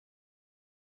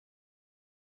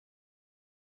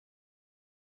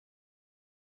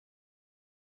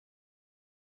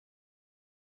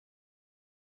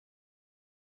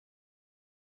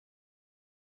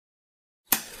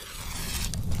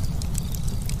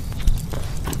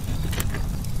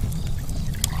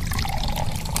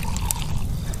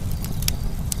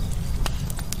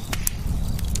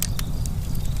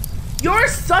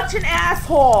such an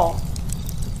asshole.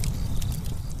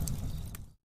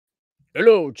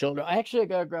 Hello, children. I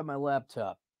gotta grab my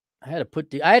laptop. I had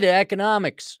to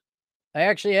economics. I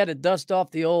actually had to dust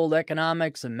off the old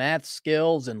economics and math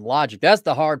skills and logic. That's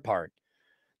the hard part.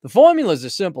 The formulas are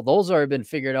simple. Those have been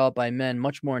figured out by men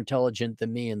much more intelligent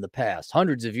than me in the past,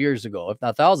 hundreds of years ago, if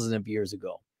not thousands of years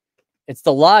ago. It's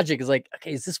the logic is like,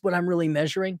 okay, is this what I'm really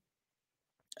measuring?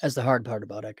 That's the hard part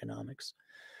about economics.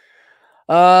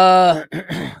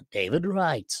 David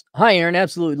writes, hi, Aaron.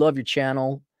 Absolutely love your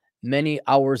channel. Many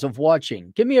hours of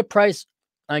watching. Give me a price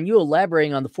on you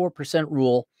elaborating on the 4%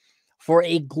 rule for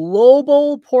a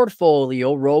global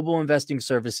portfolio, robo investing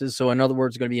services. So, in other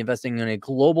words, going to be investing in a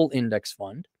global index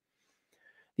fund.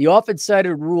 The often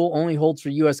cited rule only holds for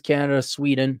US, Canada,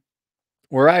 Sweden,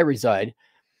 where I reside.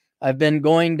 I've been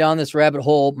going down this rabbit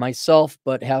hole myself,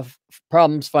 but have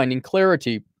problems finding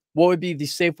clarity. What would be the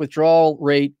safe withdrawal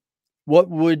rate? What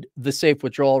would the safe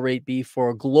withdrawal rate be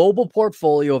for a global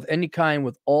portfolio of any kind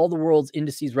with all the world's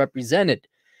indices represented?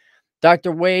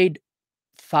 Dr. Wade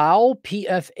Pfau,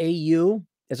 PFAU,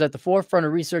 is at the forefront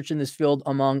of research in this field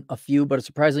among a few, but a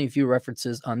surprisingly few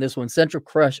references on this one. Central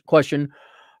question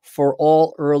for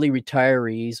all early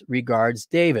retirees. Regards,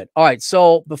 David. All right,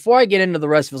 so before I get into the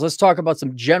rest of us, let's talk about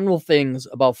some general things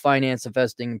about finance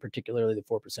investing, and particularly the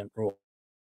 4% rule.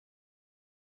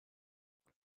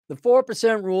 The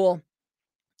 4% rule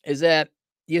is that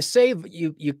you save,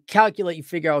 you calculate, you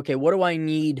figure out, okay, what do I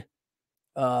need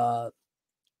to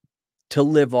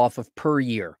live off of per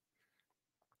year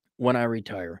when I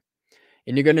retire?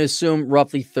 And you're going to assume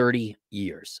roughly 30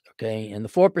 years, okay? And the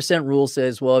 4% rule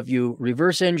says, well, if you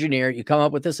reverse engineer, you come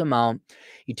up with this amount,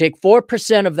 you take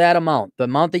 4% of that amount, the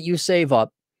amount that you save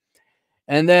up,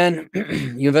 and then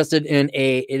you invested in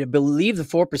I believe the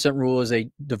 4% rule is a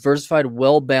diversified,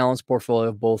 well-balanced portfolio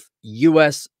of both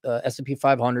U.S. S&P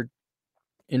 500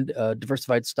 in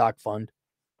diversified stock fund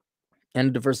and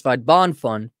a diversified bond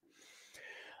fund.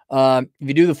 If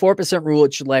you do the 4% rule,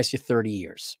 it should last you 30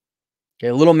 years. Okay,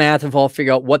 a little math involved,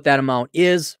 figure out what that amount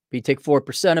is. You take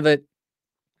 4% of it,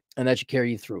 and that should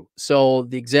carry you through. So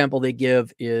the example they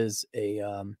give is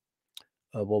what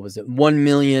was it? $1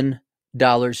 million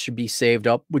should be saved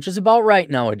up, which is about right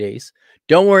nowadays.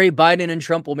 Don't worry, Biden and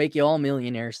Trump will make you all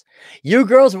millionaires. You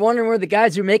girls are wondering where the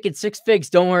guys are making 6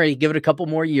 figs. Don't worry, give it a couple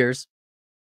more years.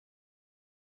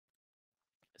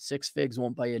 6 figs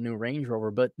won't buy you a new Range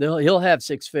Rover, but he'll have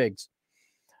 6 figs.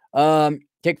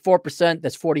 Take 4%,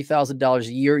 that's $40,000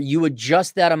 a year. You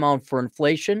adjust that amount for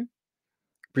inflation.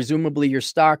 Presumably your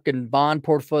stock and bond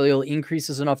portfolio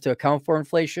increases enough to account for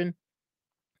inflation.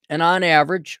 And on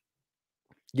average,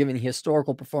 given the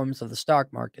historical performance of the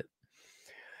stock market,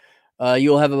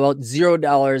 you'll have about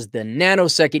 $0 the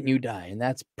nanosecond you die. And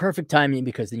that's perfect timing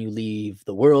because then you leave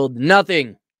the world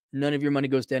nothing. None of your money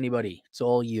goes to anybody. It's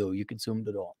all you. You consumed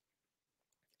it all.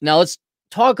 Now let's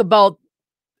talk about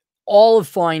all of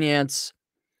finance,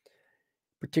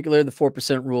 particularly the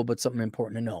 4% rule, but something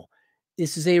important to know.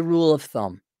 This is a rule of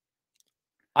thumb.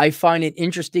 I find it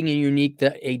interesting and unique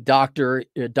that a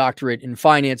doctorate in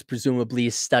finance presumably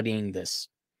is studying this.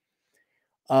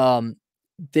 And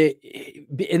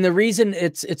the reason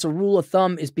it's a rule of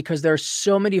thumb is because there are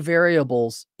so many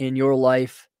variables in your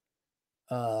life,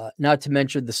 not to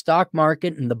mention the stock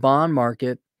market and the bond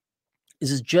market.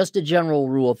 This is just a general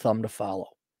rule of thumb to follow.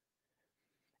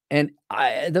 And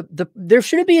there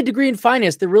shouldn't be a degree in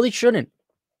finance. There really shouldn't.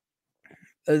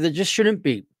 There just shouldn't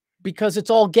be, because it's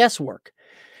all guesswork,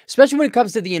 especially when it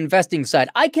comes to the investing side.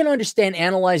 I can understand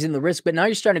analyzing the risk, but now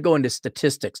you're starting to go into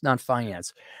statistics, not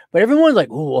finance. But everyone's like,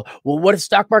 oh, well, what if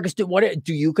stock markets do? What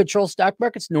do you control stock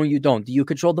markets? No, you don't. Do you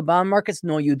control the bond markets?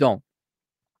 No, you don't.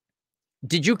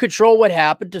 Did you control what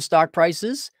happened to stock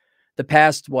prices? The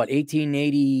past,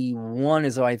 1881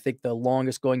 is, I think, the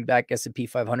longest going back S&P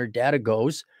 500 data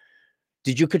goes.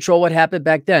 Did you control what happened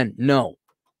back then? No.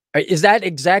 Is that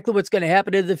exactly what's going to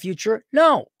happen in the future?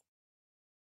 No.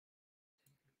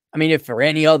 I mean, if for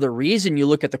any other reason you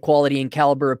look at the quality and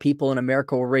caliber of people in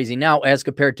America we're raising now as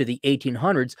compared to the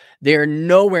 1800s, they're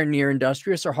nowhere near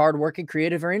industrious or hardworking,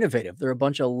 creative, or innovative. They're a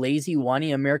bunch of lazy,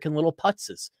 whiny American little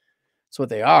putzes. That's what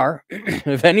they are.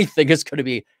 If anything, it's going to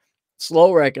be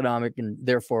slower economic and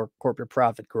therefore corporate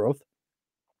profit growth.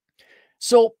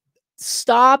 So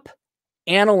stop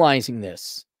analyzing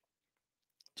this.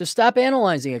 Just stop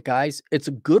analyzing it, guys. It's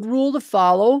a good rule to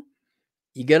follow.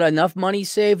 You get enough money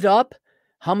saved up.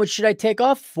 How much should I take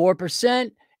off?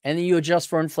 4%. And then you adjust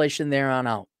for inflation there on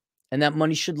out. And that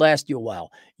money should last you a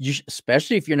while.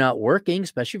 Especially if you're not working,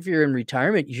 especially if you're in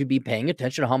retirement, you should be paying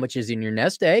attention to how much is in your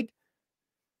nest egg.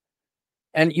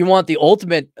 And you want the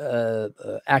ultimate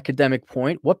academic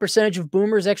point. What percentage of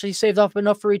boomers actually saved up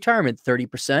enough for retirement?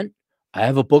 30%. I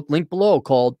have a book linked below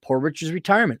called Poor Richard's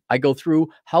Retirement. I go through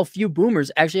how few boomers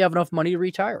actually have enough money to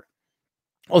retire.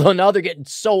 Although now they're getting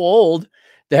so old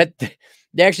that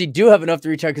they actually do have enough to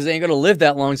retire because they ain't going to live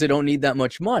that long, so they don't need that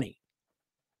much money.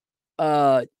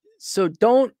 So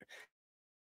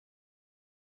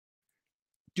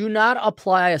do not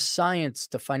apply a science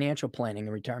to financial planning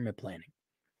and retirement planning.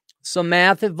 Some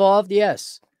math involved,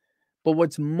 yes. But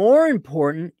what's more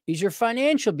important is your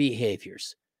financial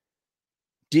behaviors.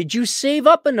 Did you save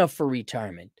up enough for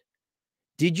retirement?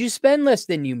 Did you spend less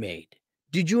than you made?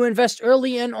 Did you invest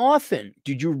early and often?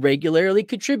 Did you regularly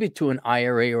contribute to an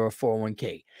IRA or a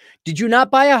 401k? Did you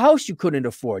not buy a house you couldn't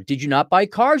afford? Did you not buy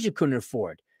cars you couldn't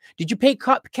afford? Did you pay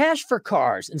cash for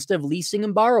cars instead of leasing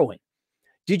and borrowing?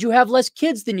 Did you have less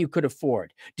kids than you could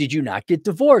afford? Did you not get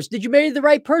divorced? Did you marry the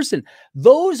right person?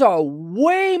 Those are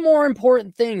way more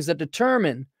important things that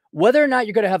determine whether or not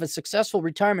you're going to have a successful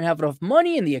retirement, have enough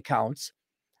money in the accounts,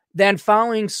 than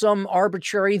following some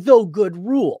arbitrary, though good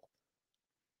rule.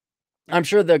 I'm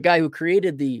sure the guy who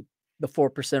created the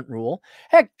 4% rule,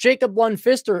 heck, Jacob Lund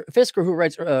Fisker, who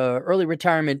writes Early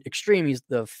Retirement Extreme, he's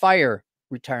the FIRE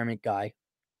retirement guy.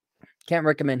 Can't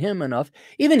recommend him enough.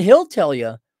 Even he'll tell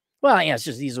you, well, yeah, it's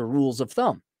just these are rules of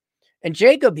thumb. And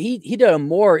Jacob, he did a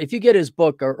more, if you get his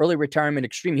book, Early Retirement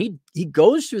Extreme, he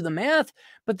goes through the math,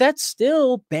 but that's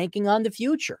still banking on the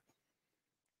future.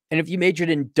 And if you majored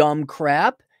in dumb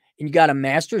crap and you got a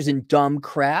master's in dumb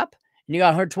crap and you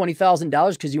got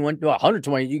 $120,000 because you went to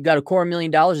 120, you got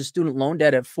 $250,000 of student loan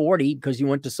debt at 40 because you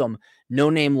went to some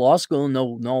no-name law school, no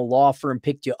law firm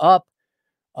picked you up.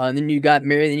 And then you got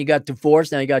married, then you got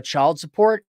divorced, now you got child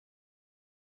support.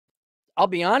 I'll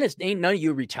be honest, ain't none of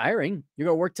you retiring. You're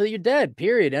going to work till you're dead,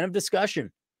 period. End of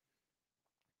discussion.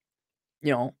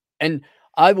 You know, and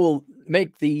I will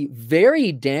make the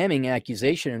very damning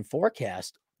accusation and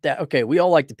forecast that, okay, we all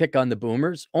like to pick on the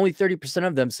boomers. Only 30%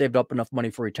 of them saved up enough money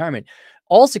for retirement.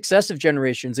 All successive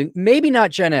generations, and maybe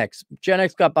not Gen X. Gen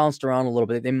X got bounced around a little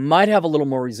bit. They might have a little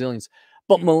more resilience.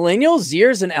 But millennials,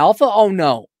 Zers, and Alpha, oh,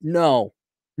 no.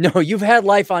 You've had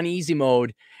life on easy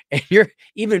mode. And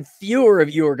even fewer of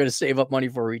you are going to save up money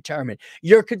for retirement.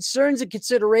 Your concerns and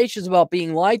considerations about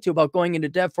being lied to, about going into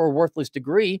debt for a worthless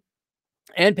degree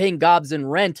and paying gobs in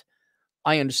rent,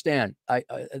 I understand.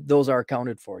 Those are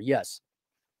accounted for, yes.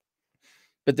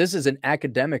 But this is an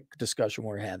academic discussion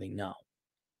we're having now.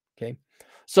 Okay.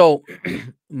 So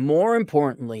more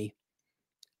importantly,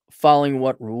 following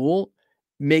what rule?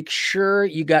 Make sure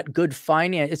you got good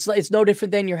finance. It's no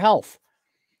different than your health.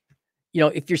 You know,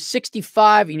 if you're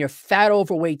 65 and you're fat,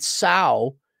 overweight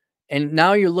sow, and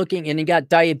now you're looking and you got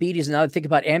diabetes, and now think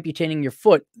about amputating your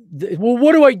foot. Well,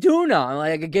 what do I do now?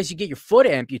 Like, I guess you get your foot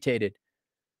amputated.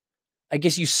 I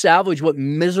guess you salvage what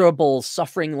miserable,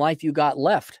 suffering life you got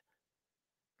left.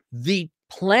 The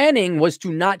planning was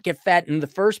to not get fat in the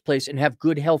first place and have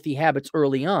good, healthy habits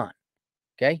early on.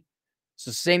 Okay. It's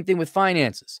the same thing with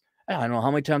finances. I don't know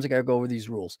how many times I got to go over these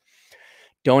rules.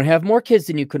 Don't have more kids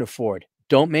than you could afford.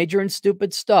 Don't major in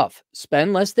stupid stuff.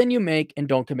 Spend less than you make and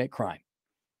don't commit crime.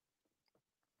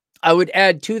 I would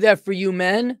add to that for you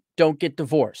men, don't get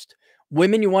divorced.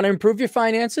 Women, you want to improve your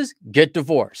finances? Get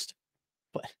divorced.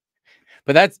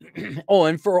 But that's, oh,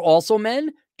 and for also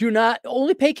men, do not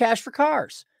only pay cash for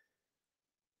cars.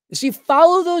 You see,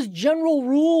 follow those general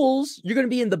rules. You're going to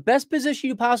be in the best position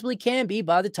you possibly can be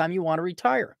by the time you want to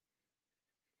retire.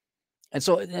 And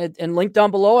so, and linked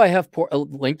down below, I have a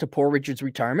link to Poor Richard's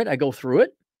Retirement. I go through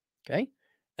it. Okay.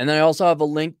 And then I also have a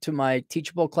link to my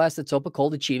teachable class that's open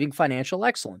called Achieving Financial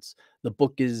Excellence. The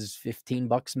book is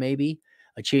 $15 maybe.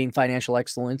 Achieving Financial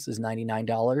Excellence is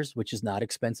 $99, which is not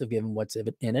expensive given what's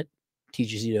in it.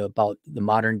 Teaches you about the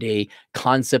modern day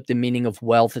concept and meaning of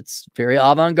wealth. It's very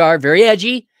avant-garde, very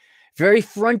edgy, very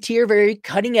frontier, very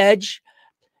cutting edge.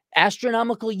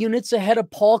 Astronomical units ahead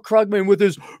of Paul Krugman with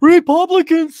his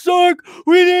Republicans suck.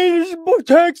 We need to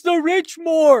tax the rich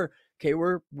more. Okay,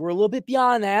 we're a little bit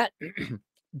beyond that.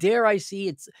 Dare I see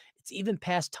it's even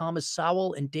past Thomas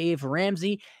Sowell and Dave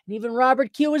Ramsey and even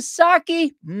Robert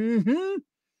Kiyosaki.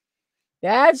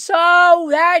 That's how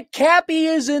that Cappy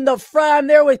is in the front. I'm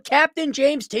there with Captain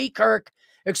James T. Kirk,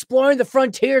 exploring the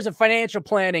frontiers of financial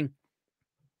planning.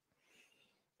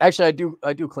 Actually,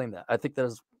 I do claim that. I think that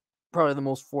is probably the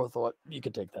most forethought. You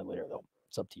could take that later, though.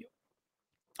 It's up to you.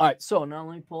 All right, so now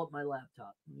let me pull up my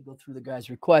laptop. Let me go through the guy's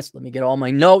request. Let me get all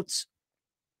my notes.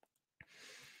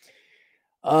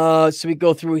 So we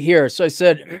go through here. So I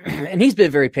said, and he's been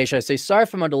very patient. I say, sorry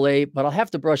for my delay, but I'll have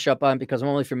to brush up on because I'm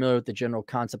only familiar with the general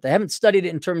concept. I haven't studied it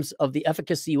in terms of the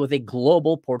efficacy with a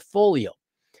global portfolio.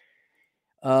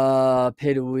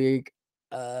 Paid a week.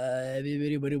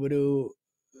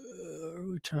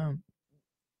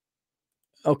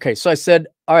 Okay, so I said,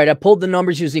 all right, I pulled the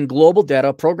numbers using global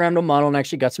data, programmed a model, and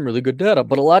actually got some really good data.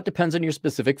 But a lot depends on your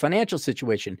specific financial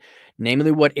situation.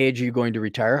 Namely, what age are you going to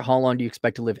retire? How long do you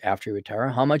expect to live after you retire?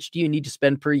 How much do you need to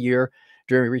spend per year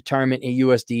during retirement in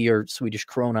USD or Swedish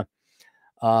krona?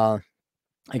 I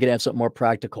could have something more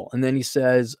practical. And then he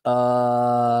says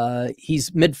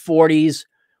he's mid-40s,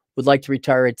 would like to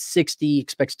retire at 60,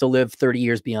 expects to live 30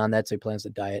 years beyond that, so he plans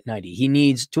to die at 90. He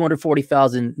needs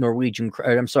 240,000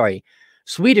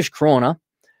 Swedish krona,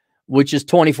 which is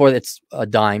 24, that's a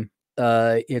dime.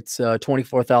 It's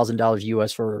 $24,000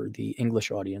 US for the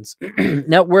English audience.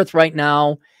 Net worth right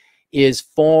now is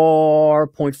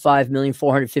 $4.5 million,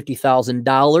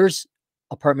 $450,000,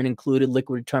 apartment included.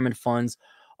 Liquid retirement funds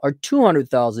are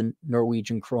 200,000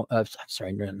 Norwegian krona.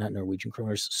 Sorry, not Norwegian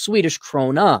kroners, Swedish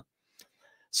krona.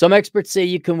 Some experts say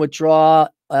you can withdraw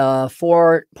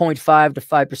 4.5 to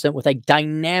 5% with a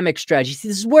dynamic strategy. See,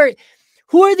 this is where,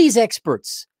 who are these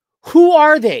experts? Who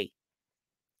are they?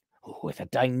 With a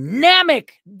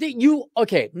dynamic,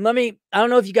 okay, I don't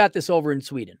know if you got this over in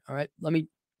Sweden. All right, let me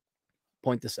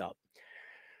point this out.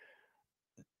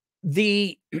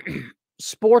 The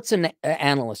sports and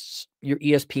analysts, your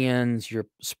ESPNs, your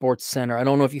Sports Center, I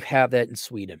don't know if you have that in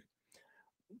Sweden,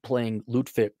 playing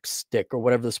Lutfisk stick or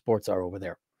whatever the sports are over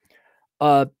there.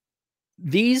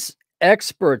 These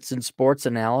experts in sports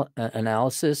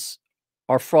analysis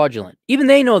are fraudulent. Even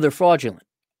they know they're fraudulent.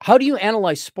 How do you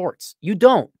analyze sports? You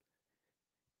don't.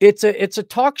 It's a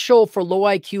talk show for low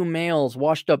IQ males,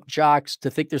 washed up jocks, to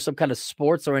think there's some kind of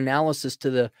sports or analysis to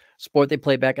the sport they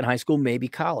play back in high school, maybe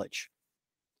college.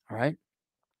 All right.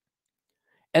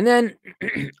 And then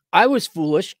I was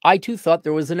foolish. I too thought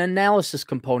there was an analysis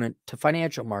component to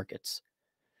financial markets.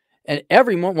 And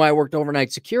every month when I worked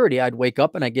overnight security, I'd wake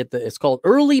up and I get it's called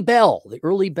Early Bell, the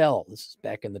Early Bell. This is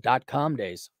back in the .com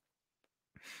days.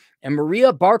 And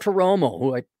Maria Bartiromo,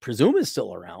 who I presume is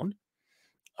still around,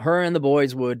 her and the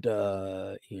boys would,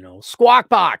 Squawk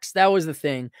Box. That was the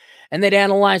thing. And they'd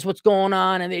analyze what's going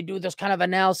on and they'd do this kind of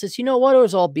analysis. You know what? It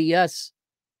was all BS.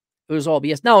 It was all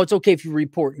BS. Now, it's okay if you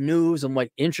report news and what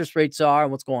interest rates are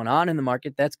and what's going on in the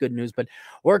market. That's good news. But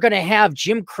we're going to have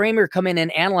Jim Cramer come in and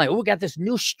analyze. Oh, we got this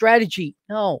new strategy.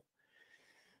 No.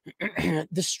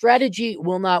 The strategy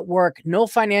will not work. No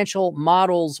financial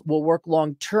models will work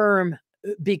long term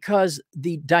because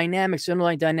the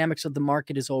underlying dynamics of the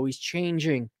market is always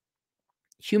changing.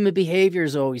 Human behavior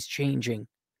is always changing.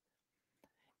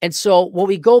 And so what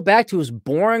we go back to is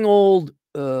boring old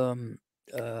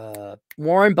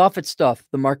Warren Buffett stuff.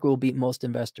 The market will beat most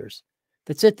investors.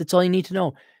 That's it. That's all you need to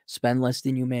know. Spend less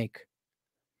than you make.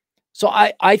 So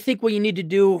I think what you need to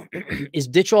do is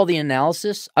ditch all the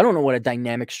analysis. I don't know what a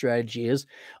dynamic strategy is.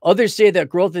 Others say that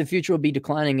growth in the future will be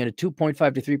declining and a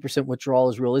 2.5 to 3% withdrawal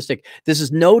is realistic. This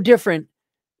is no different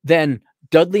than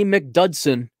Dudley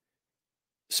McDudson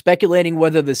speculating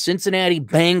whether the Cincinnati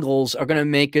Bengals are going to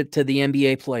make it to the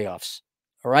NBA playoffs.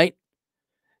 All right.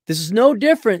 This is no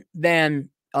different than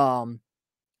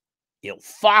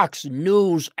Fox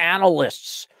News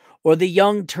analysts or the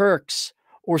Young Turks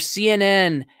or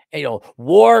CNN,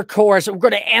 war chorus. We're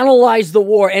going to analyze the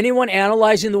war. Anyone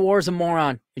analyzing the war is a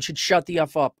moron. It should shut the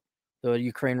F up, the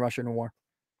Ukraine-Russian war.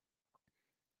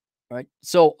 All right.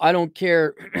 So I don't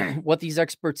care what these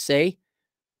experts say.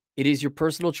 It is your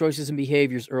personal choices and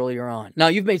behaviors earlier on. Now,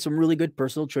 you've made some really good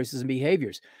personal choices and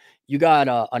behaviors. You got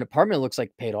an apartment that looks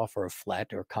like paid off, or a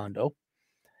flat or a condo.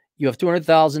 You have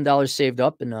 $200,000 saved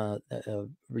up in a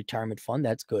retirement fund.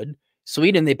 That's good.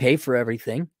 Sweden, they pay for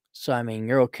everything. So, I mean,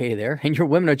 you're okay there. And your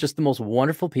women are just the most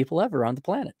wonderful people ever on the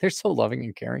planet. They're so loving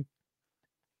and caring.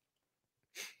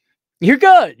 You're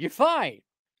good. You're fine.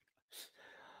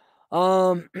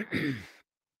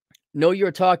 No,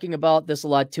 you're talking about this a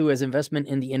lot too, as investment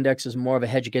in the index is more of a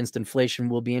hedge against inflation.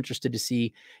 We'll be interested to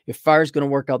see if FIRE is going to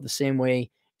work out the same way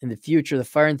in the future. The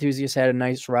FIRE enthusiast had a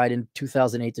nice ride in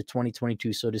 2008 to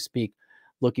 2022, so to speak.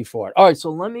 Looking forward. All right,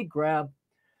 so let me grab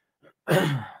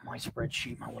my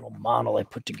spreadsheet, my little model I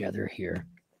put together here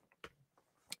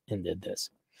and did this.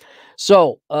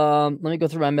 So let me go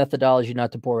through my methodology,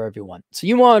 not to bore everyone. So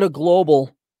you want a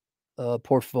global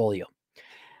portfolio.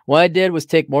 What I did was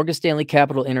take Morgan Stanley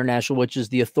Capital International, which is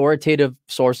the authoritative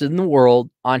source in the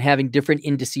world on having different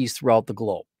indices throughout the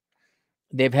globe.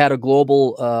 They've had a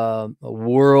global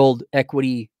world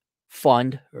equity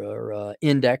fund or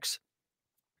index,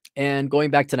 and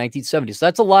going back to 1970. So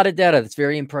that's a lot of data. That's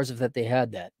very impressive that they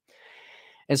had that.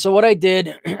 And so what I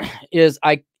did is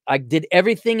I did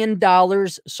everything in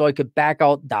dollars so I could back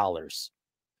out dollars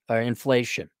or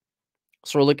inflation.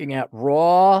 So we're looking at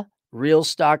raw real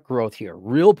stock growth here,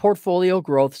 real portfolio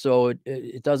growth. So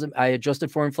it doesn't, I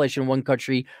adjusted for inflation in one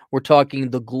country. We're talking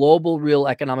the global real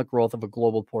economic growth of a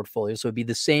global portfolio. So it'd be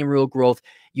the same real growth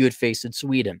you would face in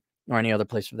Sweden or any other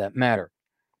place for that matter.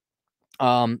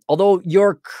 Although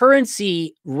your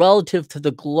currency relative to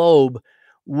the globe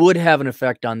would have an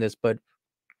effect on this, but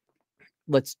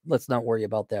let's not worry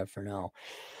about that for now.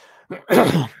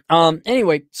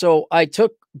 Anyway, so I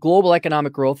took global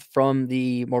economic growth from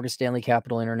the Morgan Stanley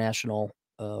Capital International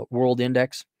World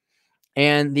Index,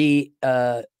 and the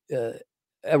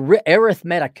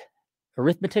arithmetic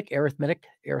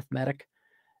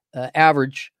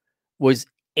average was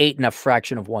 8 and a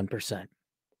fraction of 1%.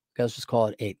 Let's just call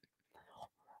it 8.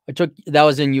 That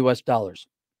was in US dollars,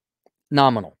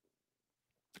 nominal.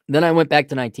 Then I went back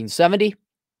to 1970,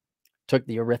 took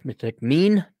the arithmetic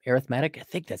mean, I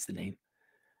think that's the name.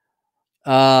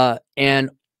 And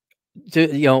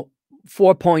to,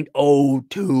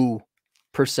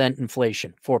 4.02%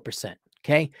 inflation, 4%.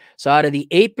 Okay. So out of the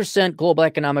 8% global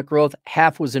economic growth,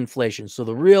 half was inflation. So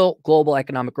the real global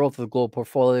economic growth of the global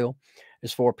portfolio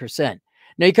is 4%.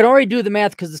 Now you can already do the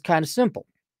math because it's kind of simple.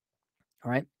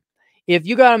 All right. If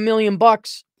you got $1 million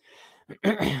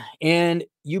and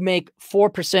you make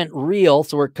 4% real,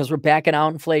 so because we're backing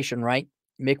out inflation, right?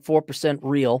 You make 4%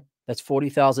 real, that's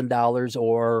 $40,000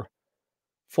 or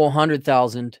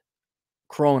 400,000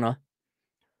 krona.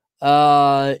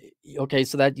 Okay,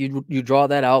 so that you draw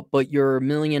that out, but your $1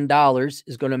 million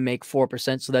is going to make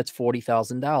 4%, so that's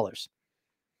 $40,000.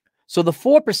 So the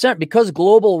 4%, because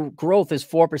global growth is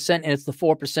 4% and it's the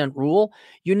 4% rule,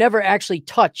 you never actually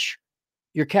touch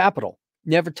your capital,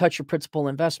 never touch your principal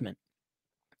investment.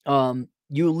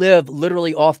 You live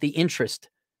literally off the interest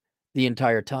the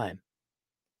entire time.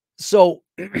 So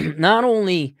not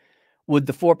only would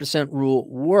the 4% rule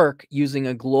work using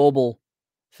a global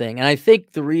thing, and I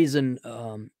think the reason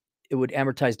it would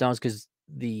amortize down is because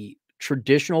the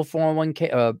traditional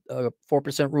 401k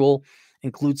 4% rule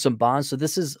includes some bonds. So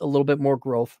this is a little bit more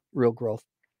growth, real growth.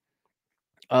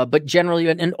 But generally,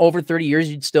 in over 30 years,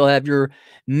 you'd still have your $1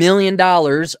 million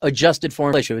adjusted for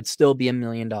inflation. It would still be $1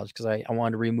 million because I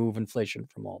wanted to remove inflation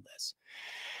from all this.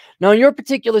 Now, in your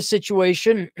particular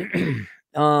situation, you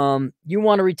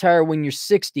want to retire when you're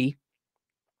 60.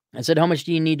 I said, how much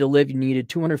do you need to live? You needed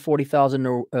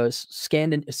 240,000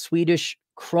 Swedish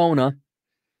krona,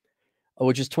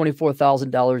 which is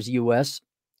 $24,000 US.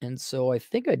 And so I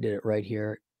think I did it right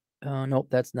here. Nope,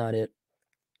 that's not it.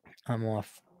 I'm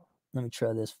off. Let me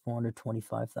try this.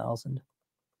 425,000.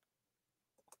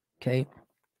 Okay.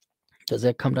 Does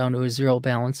that come down to a zero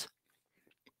balance?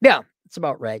 Yeah, it's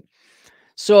about right.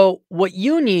 So what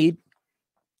you need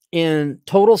in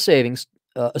total savings,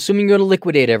 assuming you're going to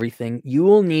liquidate everything, you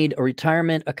will need a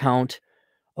retirement account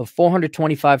of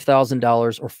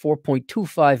 $425,000 or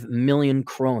 4.25 million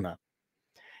krona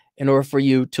in order for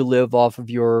you to live off of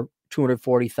your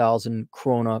 240,000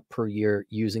 krona per year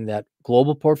using that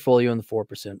global portfolio and the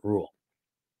 4% rule.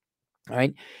 All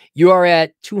right. You are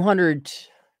at 200.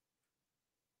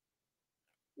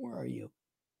 Where are you?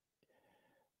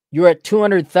 You're at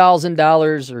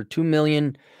 $200,000 or 2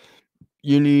 million.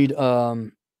 You need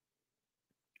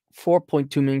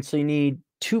 4.2 million. So you need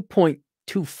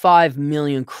 2.25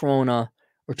 million krona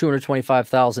or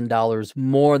 $225,000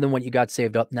 more than what you got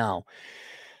saved up now.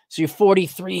 So you're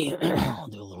 43. I'll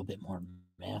do a little bit more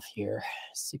math here.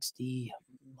 60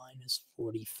 minus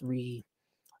 43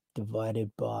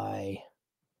 divided by,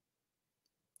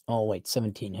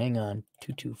 17. Hang on.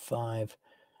 225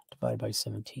 divided by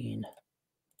 17.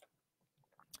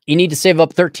 You need to save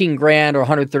up 13 grand or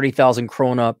 130,000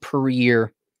 krona per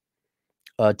year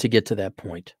to get to that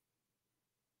point.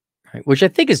 Right, which I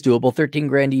think is doable, 13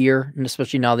 grand a year, and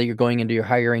especially now that you're going into your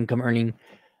higher income earning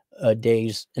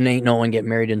days, and ain't no one get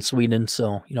married in Sweden,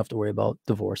 so you don't have to worry about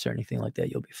divorce or anything like that.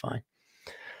 You'll be fine.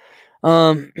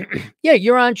 Yeah,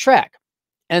 you're on track.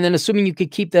 And then assuming you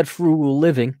could keep that frugal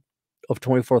living of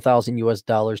 24,000 US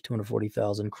dollars,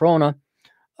 240,000 krona,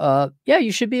 yeah,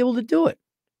 you should be able to do it.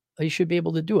 You should be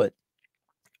able to do it.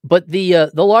 But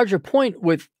the larger point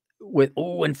with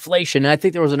inflation, and I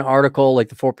think there was an article like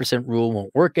the 4% rule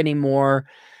won't work anymore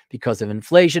because of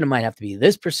inflation. It might have to be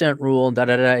this percent rule.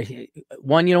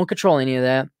 One, you don't control any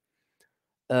of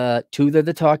that. Two, they're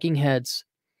the talking heads.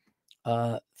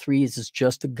 Three, is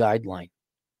just a guideline.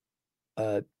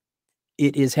 It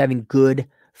is having good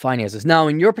finances. Now,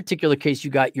 in your particular case,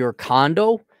 you got your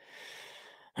condo,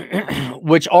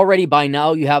 which already by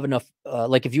now you have enough.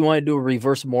 Like if you want to do a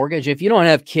reverse mortgage, if you don't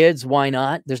have kids, why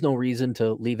not? There's no reason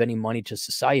to leave any money to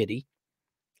society.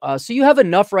 So you have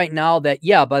enough right now that,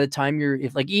 yeah, by the time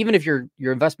even if your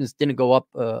investments didn't go up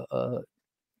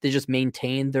they just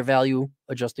maintain their value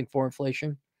adjusting for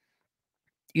inflation.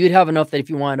 You'd have enough that if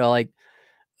you wanted to like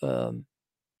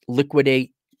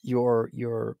liquidate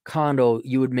your condo,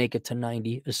 you would make it to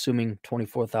 90, assuming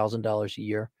 $24,000 a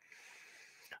year.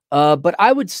 But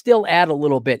I would still add a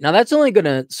little bit. Now that's only going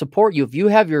to support you if you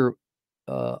have your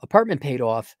apartment paid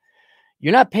off.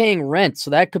 You're not paying rent,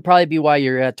 so that could probably be why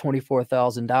you're at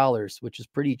 $24,000, which is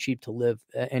pretty cheap to live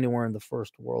anywhere in the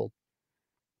first world.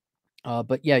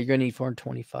 But yeah, you're gonna need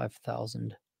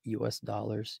 $425,000 US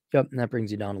dollars. Yep, and that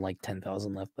brings you down to like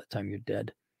 10,000 left by the time you're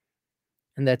dead,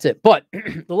 and that's it. But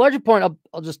the larger point,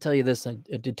 I'll just tell you this. I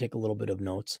did take a little bit of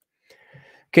notes.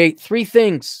 Okay, 3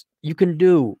 things you can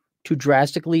do to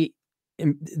drastically.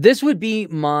 This would be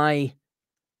my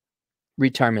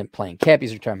retirement plan,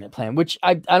 Cappy's retirement plan, which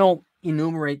I don't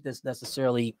enumerate this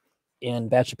necessarily in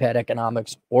Bachelor Pad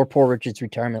Economics or Poor Richard's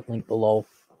retirement link below.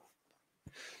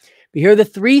 But here are the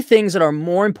 3 things that are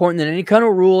more important than any kind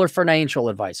of rule or financial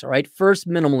advice. All right. First,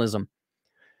 minimalism.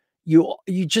 You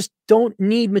just don't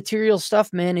need material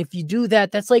stuff, man. If you do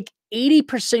that, that's like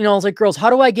 80%. You know, it's like, girls,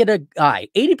 how do I get a guy?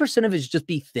 80% of it is just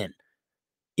be thin.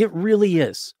 It really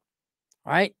is.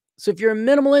 All right. So if you're a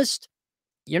minimalist,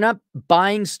 you're not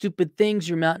buying stupid things,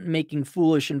 you're not making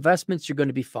foolish investments, you're going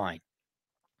to be fine.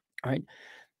 All right.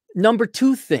 Number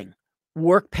 2 thing,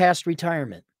 work past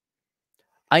retirement.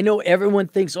 I know everyone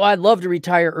thinks, oh, I'd love to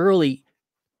retire early.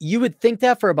 You would think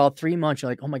that for about 3 months.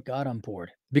 You're like, oh my God, I'm bored.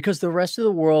 Because the rest of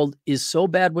the world is so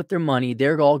bad with their money,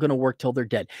 they're all going to work till they're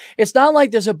dead. It's not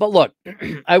like there's but look,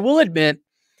 I will admit,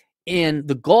 in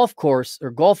the golf course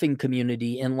or golfing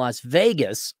community in Las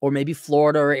Vegas, or maybe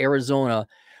Florida or Arizona,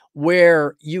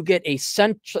 where you get a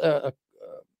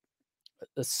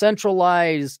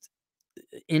centralized,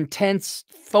 intense,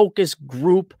 focused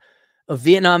group of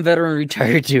Vietnam veteran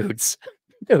retired dudes,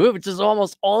 which is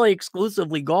almost all I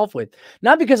exclusively golf with.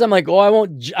 Not because I'm like, oh, I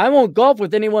won't golf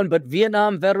with anyone but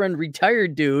Vietnam veteran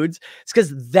retired dudes. It's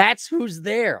because that's who's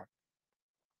there.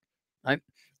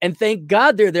 And thank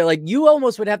God they're there. Like, you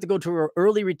almost would have to go to an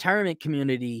early retirement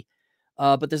community,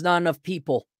 but there's not enough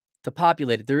people to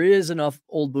populate it. There is enough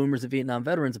old boomers and Vietnam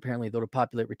veterans, apparently, though, to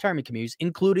populate retirement communities,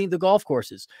 including the golf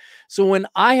courses. So when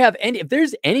I have if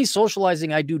there's any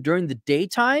socializing I do during the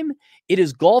daytime, it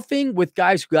is golfing with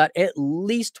guys who got at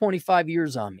least 25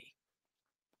 years on me.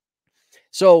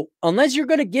 So unless you're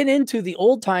going to get into the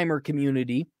old timer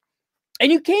community,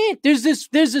 and you can't, there's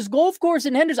this golf course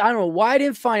in Henderson. I don't know why I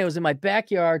didn't find it. It was in my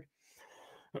backyard.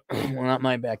 Well, not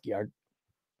my backyard.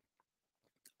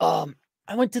 I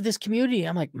went to this community.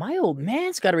 I'm like, my old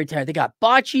man's got to retire. They got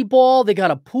bocce ball. They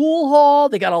got a pool hall.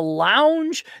 They got a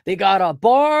lounge. They got a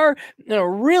bar and a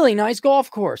really nice golf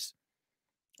course.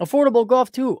 Affordable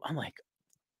golf too. I'm like,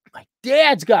 my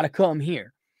dad's got to come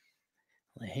here.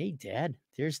 I'm like, hey, Dad,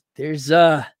 there's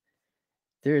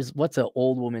what's an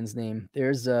old woman's name?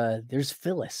 There's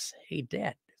Phyllis. Hey,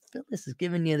 Dad, Phyllis is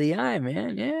giving you the eye,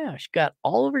 man. Yeah, she got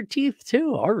all of her teeth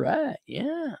too. All right,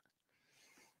 yeah.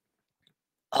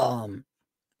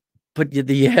 But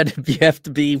you have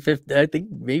to be 50, I think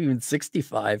maybe even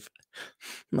 65.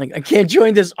 I'm like, I can't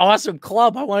join this awesome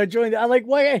club. I want to join. I'm like,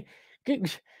 why?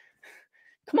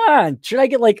 Come on, should I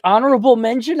get like honorable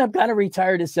mention? I'm kind of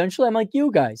retired essentially. I'm like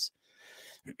you guys.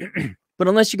 But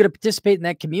unless you're going to participate in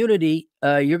that community,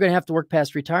 you're going to have to work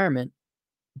past retirement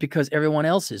because everyone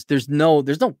else is. There's no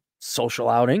social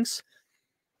outings.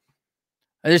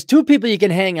 There's 2 people you can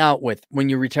hang out with when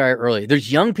you retire early.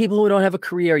 There's young people who don't have a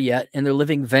career yet, and they're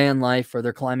living van life, or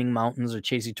they're climbing mountains or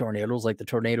chasing tornadoes like the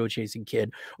tornado chasing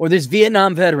kid. Or there's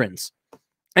Vietnam veterans.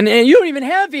 And you don't even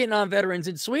have Vietnam veterans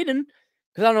in Sweden,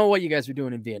 because I don't know what you guys are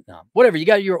doing in Vietnam. Whatever, you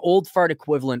got your old fart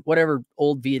equivalent, whatever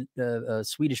old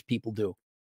Swedish people do.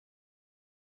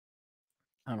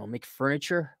 I don't know, make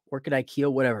furniture, work at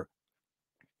IKEA, whatever.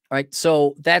 All right,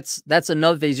 so that's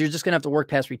another phase. You're just going to have to work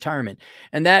past retirement.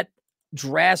 And that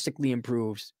drastically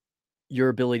improves your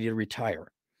ability to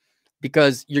retire,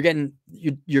 because you're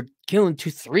killing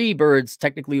 3 birds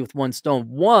technically with 1 stone.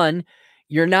 1,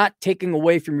 you're not taking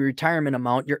away from your retirement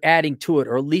amount, you're adding to it,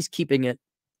 or at least keeping it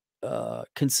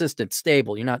consistent,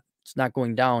 stable. It's not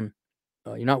going down.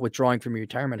 You're not withdrawing from your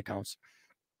retirement accounts.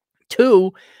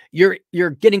 2, you're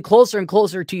getting closer and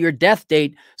closer to your death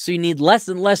date, so you need less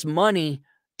and less money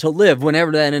to live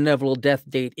whenever that inevitable death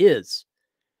date is.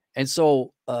 And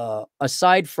so,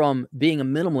 aside from being a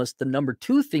minimalist, the number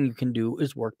 2 thing you can do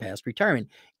is work past retirement,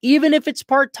 even if it's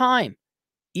part-time.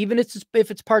 Even if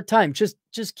it's part-time, just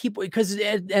keep, because,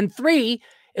 and 3,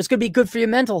 it's going to be good for your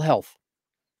mental health.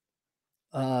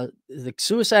 The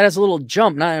suicide has a little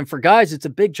jump. And for guys, it's a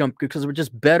big jump because we're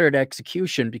just better at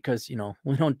execution, because,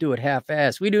 we don't do it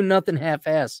half-ass. We do nothing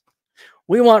half-ass.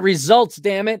 We want results,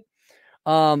 damn it.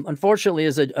 Unfortunately,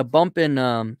 is a bump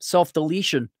in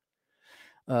self-deletion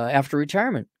after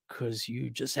retirement because you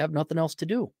just have nothing else to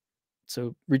do.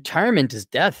 So retirement is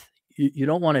death. You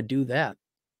don't want to do that.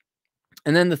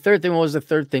 And then the third thing, what was the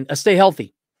third thing? Stay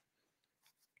healthy.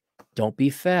 Don't be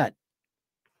fat.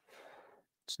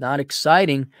 It's not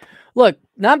exciting. Look,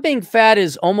 not being fat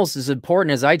is almost as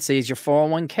important as I'd say is your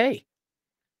 401k.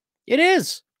 It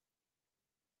is.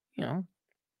 You know,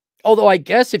 although I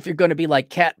guess if you're going to be like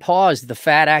Kat Paws, the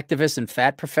fat activist and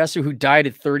fat professor who died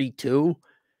at 32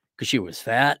 because she was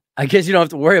fat, I guess you don't have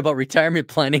to worry about retirement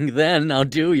planning then, now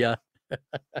do you?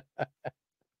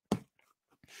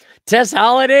 Tess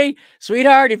Holiday,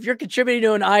 sweetheart, if you're contributing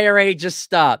to an IRA, just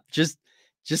stop. Just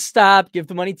stop. Give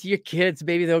the money to your kids.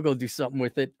 Maybe they'll go do something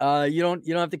with it. You don't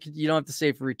have to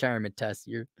save for retirement, Tess.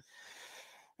 You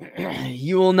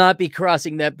will not be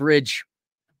crossing that bridge.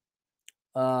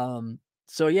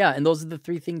 So yeah, and those are the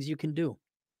three things you can do.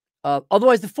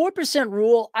 Otherwise, the 4%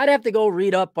 rule, I'd have to go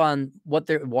read up on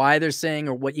why they're saying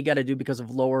or what you got to do because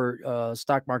of lower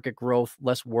stock market growth,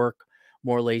 less work,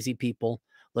 more lazy people,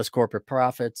 less corporate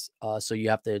profits. So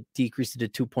you have to decrease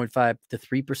it to 2.5 to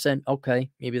 3%. Okay,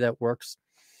 maybe that works.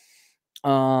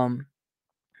 I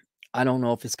don't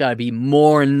know if it's got to be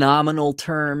more nominal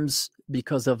terms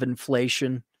because of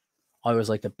inflation. I always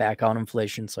like to back out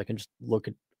inflation so I can just look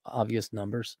at obvious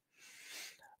numbers.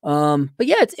 But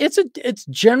yeah, it's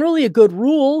generally a good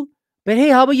rule. But hey,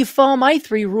 how about you follow my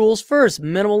 3 rules first?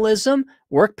 Minimalism,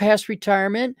 work past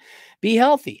retirement, be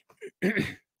healthy.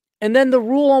 And then the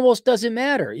rule almost doesn't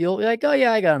matter. You'll be like, oh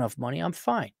yeah, I got enough money. I'm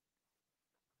fine.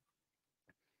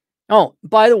 Oh,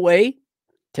 by the way,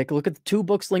 take a look at the 2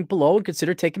 books linked below and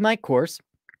consider taking my course,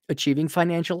 Achieving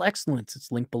Financial Excellence.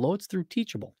 It's linked below. It's through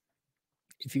Teachable.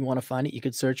 If you want to find it, you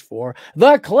could search for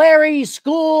The Clary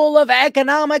School of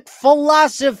Economic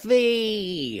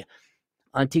Philosophy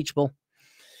on Teachable.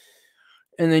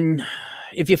 And then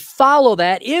if you follow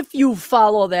that,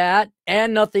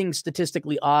 and nothing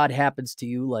statistically odd happens to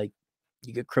you, like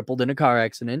you get crippled in a car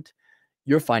accident,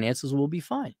 your finances will be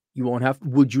fine. You won't have,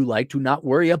 would you like to not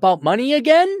worry about money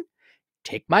again?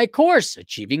 Take my course,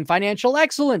 Achieving Financial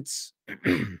Excellence.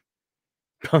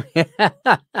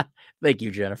 Thank you,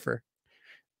 Jennifer.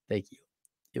 Thank you.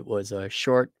 It was a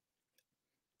short.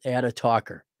 They had a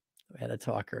talker.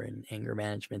 In anger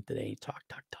management today. Talk.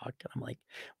 And I'm like,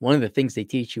 one of the things they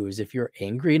teach you is if you're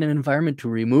angry in an environment, to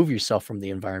remove yourself from the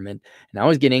environment. And I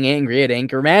was getting angry at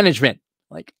anger management.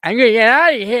 Like, I'm going to get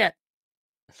out of here.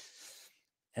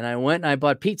 And I went and I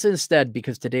bought pizza instead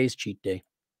because today's cheat day.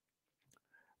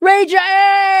 Ray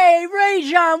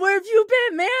John, where have you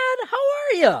been, man? How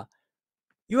are you?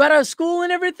 You out of school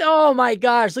and everything? Oh my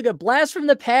gosh, look at blast from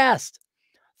the past.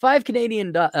 5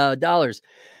 Canadian dollars.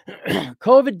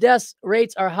 COVID death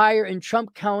rates are higher in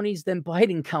Trump counties than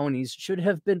Biden counties. Should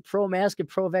have been pro-mask and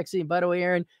pro-vaccine. By the way,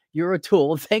 Aaron, you're a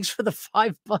tool. Thanks for the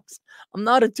 $5. I'm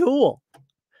not a tool.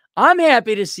 I'm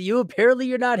happy to see you. Apparently,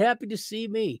 you're not happy to see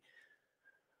me.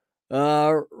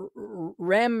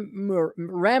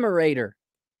 Ramerator.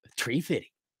 Tree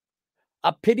fitty.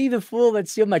 I pity the fool that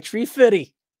steal my tree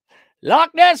fitty.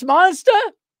 Loch Ness Monster.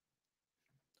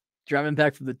 Driving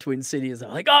back from the Twin Cities,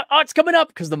 I'm like, oh, it's coming up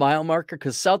because the mile marker,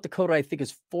 because South Dakota, I think,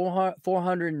 is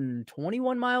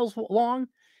 421 miles long.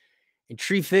 And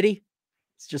Tree Fitty,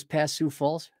 it's just past Sioux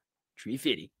Falls. Tree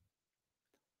Fitty.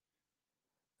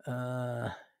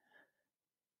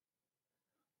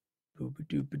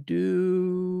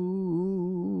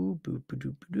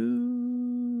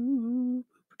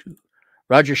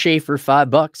 Roger Schaefer,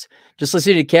 $5. Just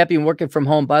listening to Cappy and working from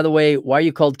home. By the way, why are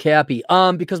you called Cappy?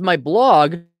 Because my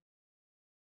blog,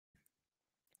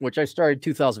 which I started in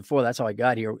 2004, that's how I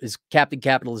got here, is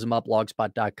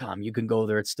CaptainCapitalism.blogspot.com. You can go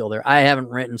there. It's still there. I haven't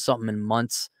written something in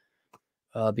months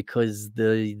because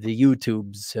the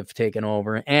YouTubes have taken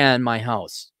over and my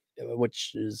house,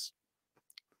 which is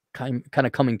kind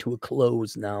of coming to a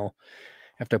close now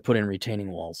after I put in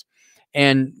retaining walls.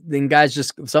 And then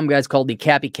some guys called me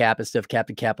Cappy Cap instead of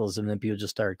Captain Capitalism. And then people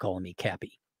just started calling me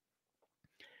Cappy.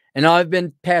 And now I've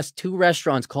been past 2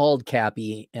 restaurants called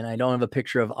Cappy, and I don't have a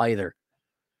picture of either,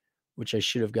 which I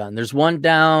should have gotten. There's one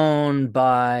down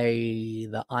by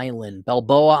the island,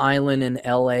 Balboa Island in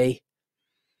LA.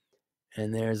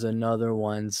 And there's another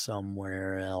one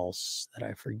somewhere else that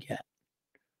I forget.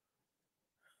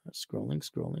 Scrolling.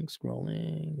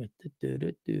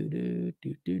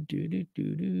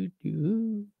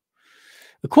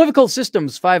 Equivocal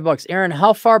Systems, $5. Aaron,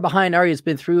 how far behind are you? It's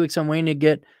been 3 weeks. I'm waiting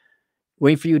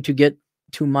for you to get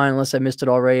to mine. Unless I missed it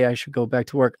already, I should go back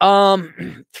to work.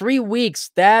 3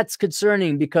 weeks. That's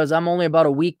concerning because I'm only about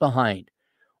a week behind.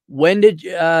 When did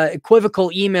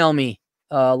Equivocal email me?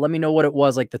 Let me know what it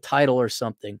was, like the title or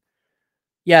something.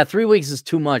 Yeah, 3 weeks is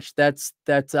too much. That's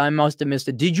I must have missed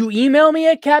it. Did you email me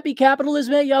at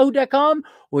cappycapitalism@yahoo.com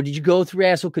or did you go through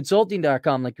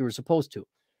assholeconsulting.com like you were supposed to?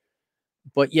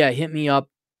 But yeah, hit me up.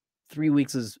 3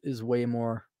 weeks is way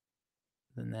more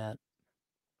than that.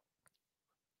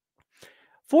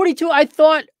 42. I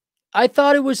thought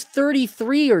it was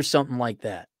 33 or something like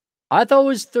that. I thought it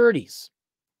was 30s.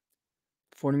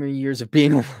 40 million years of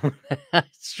being alone.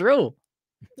 It's true.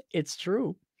 It's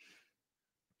true.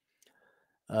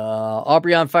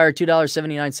 Aubrey on fire,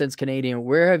 $2.79 Canadian.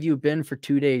 Where have you been for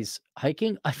 2 days?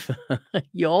 Hiking?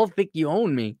 You all think you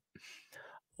own me.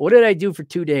 What did I do for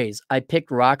 2 days? I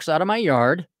picked rocks out of my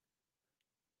yard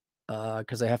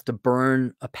because I have to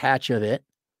burn a patch of it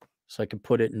so I can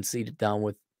put it and seed it down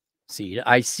with seed.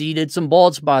 I seeded some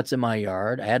bald spots in my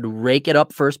yard. I had to rake it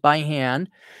up first by hand.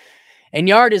 And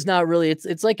yard is not really,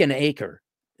 it's like an acre.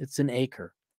 It's an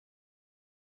acre.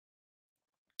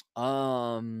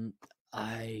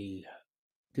 I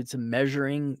did some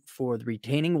measuring for the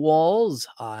retaining walls.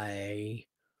 What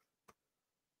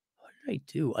did I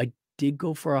do? I did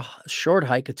go for a short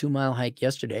hike, a 2-mile hike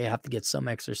yesterday. I have to get some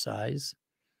exercise.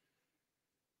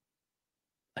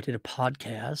 I did a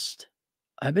podcast.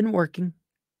 I've been working.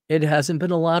 It hasn't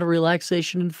been a lot of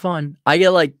relaxation and fun. I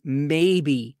get like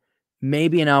maybe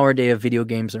an hour a day of video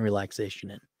games and relaxation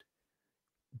in.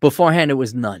 Beforehand, it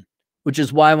was none. Which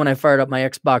is why when I fired up my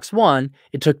Xbox One,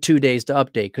 it took 2 days to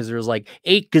update because there was like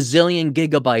 8 gazillion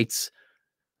gigabytes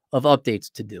of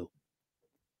updates to do.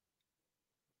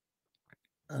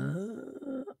 I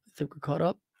think we're caught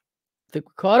up. All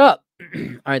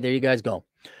right, there you guys go.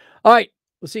 All right,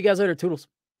 we'll see you guys later. Toodles.